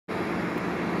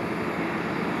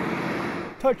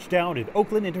touch down at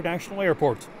Oakland International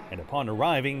Airport, and upon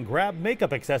arriving, grab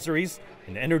makeup accessories,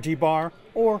 an energy bar,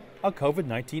 or a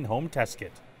COVID-19 home test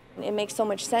kit. It makes so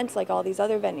much sense, like all these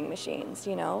other vending machines,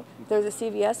 you know. If there's a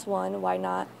CVS one, why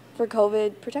not for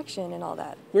COVID protection and all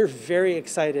that? We're very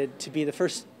excited to be the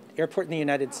first airport in the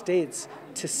United States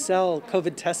to sell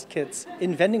COVID test kits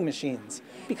in vending machines,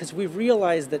 because we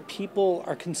realize that people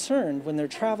are concerned when they're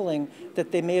traveling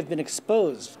that they may have been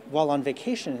exposed while on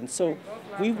vacation, and so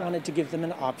we wanted to give them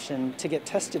an option to get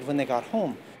tested when they got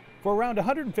home. For around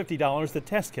 $150, the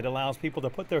test kit allows people to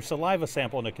put their saliva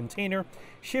sample in a container,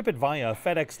 ship it via a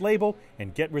FedEx label,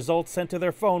 and get results sent to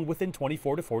their phone within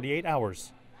 24 to 48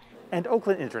 hours. And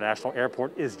Oakland International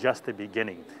Airport is just the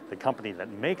beginning. The company that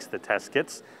makes the test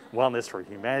kits, Wellness for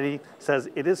Humanity, says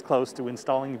it is close to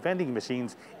installing vending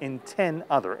machines in 10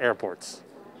 other airports.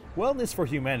 Wellness for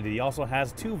Humanity also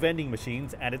has 2 vending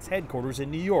machines at its headquarters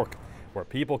in New York, where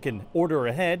people can order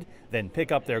ahead, then pick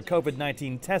up their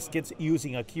COVID-19 test kits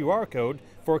using a QR code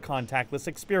for a contactless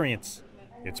experience.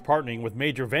 It's partnering with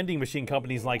major vending machine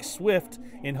companies like Swift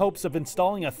in hopes of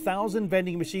installing 1,000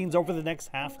 vending machines over the next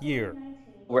half year.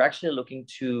 We're actually looking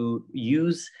to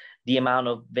use the amount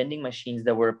of vending machines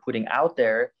that we're putting out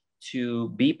there to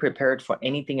be prepared for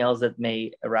anything else that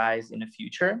may arise in the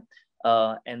future.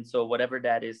 And so whatever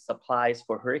that is supplies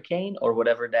for hurricane or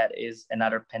whatever that is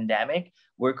another pandemic,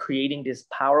 we're creating this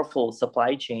powerful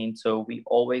supply chain so we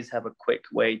always have a quick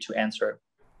way to answer.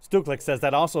 Stuklik says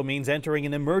that also means entering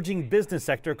an emerging business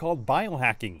sector called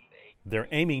biohacking. They're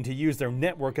aiming to use their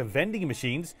network of vending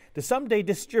machines to someday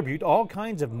distribute all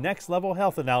kinds of next-level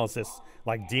health analysis,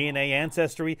 like DNA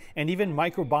ancestry and even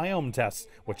microbiome tests,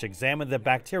 which examine the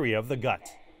bacteria of the gut.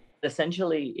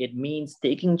 Essentially, it means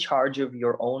taking charge of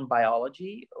your own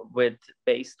biology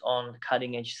based on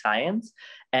cutting-edge science.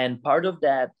 And part of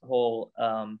that whole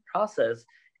process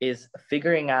is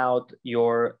figuring out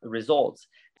your results.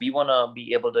 We want to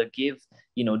be able to give,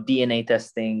 DNA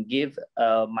testing, give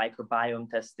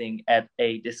microbiome testing at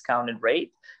a discounted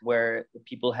rate where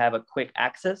people have a quick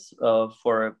access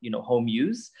for, home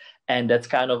use. And that's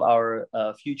kind of our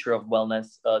future of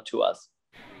wellness to us.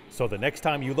 So the next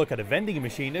time you look at a vending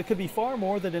machine, it could be far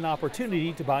more than an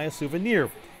opportunity to buy a souvenir.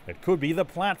 It could be the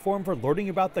platform for learning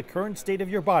about the current state of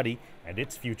your body and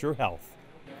its future health.